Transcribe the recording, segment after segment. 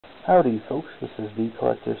Howdy folks, this is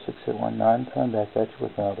VCollector6819 coming back at you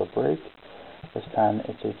with another break. This time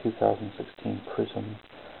it's a 2016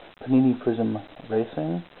 Panini Prizm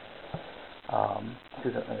Racing. So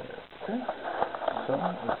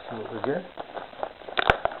let's see what we get.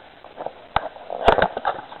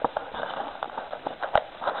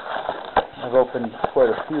 I've opened quite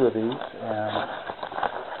a few of these and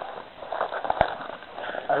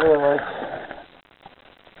I really like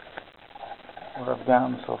what I've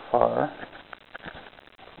gotten so far.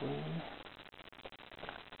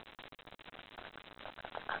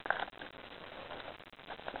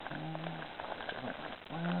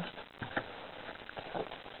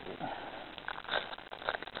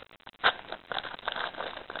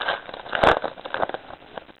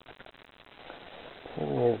 Here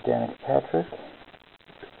we have Danica Patrick,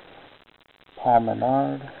 Paul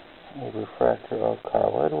Menard, a refractor of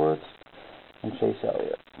Carl Edwards, and Chase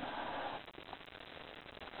Elliott.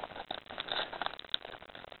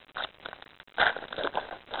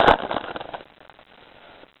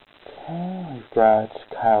 Okay, we've got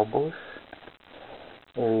Kyle Busch,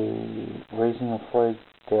 a Raising the Flag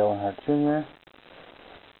Dale Earnhardt Jr.,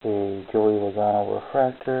 a Joey Logano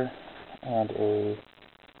refractor, and a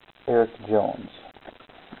Eric Jones.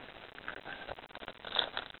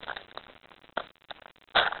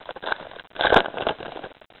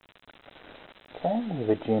 Okay, we have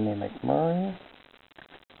a Jamie McMurray,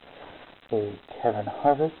 a Kevin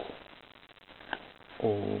Harvick,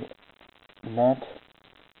 a Matt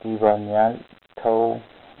DiVagnato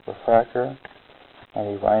refractor, and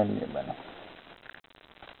a Ryan Newman.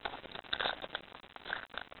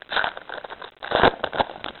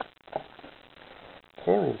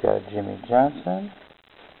 Okay, we've got Jimmy Johnson,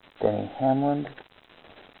 Denny Hamlin,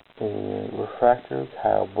 a refractor,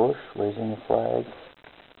 Kyle Busch, Raising the Flag,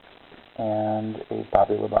 and a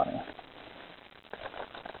Bobby Labonte.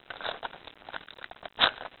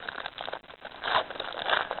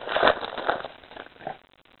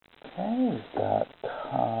 Okay, we've got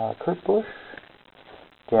Kurt Busch,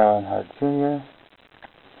 Dale Earnhardt Jr.,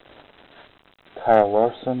 Kyle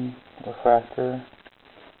Larson, refractor,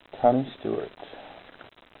 Tony Stewart.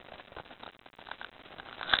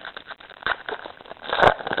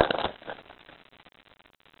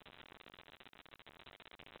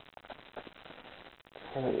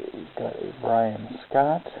 Okay, we've got a Brian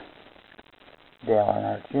Scott, Dale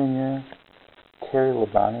Earnhardt Jr., Terry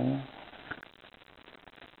Labonte,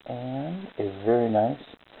 and a very nice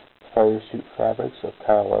Fire Suit Fabrics of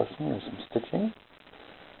Kyle Larson with some stitching.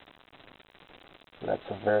 That's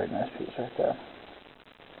a very nice piece right there.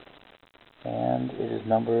 And it is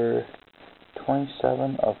number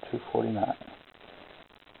 27 of 249.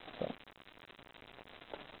 So,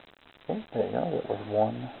 okay, there you go. That was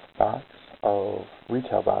one box of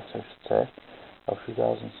retail box, I should say, of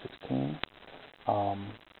 2016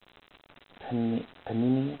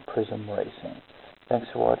 Panini Prizm Racing. Thanks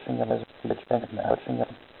for watching, guys. Thanks for watching,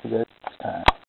 you guys.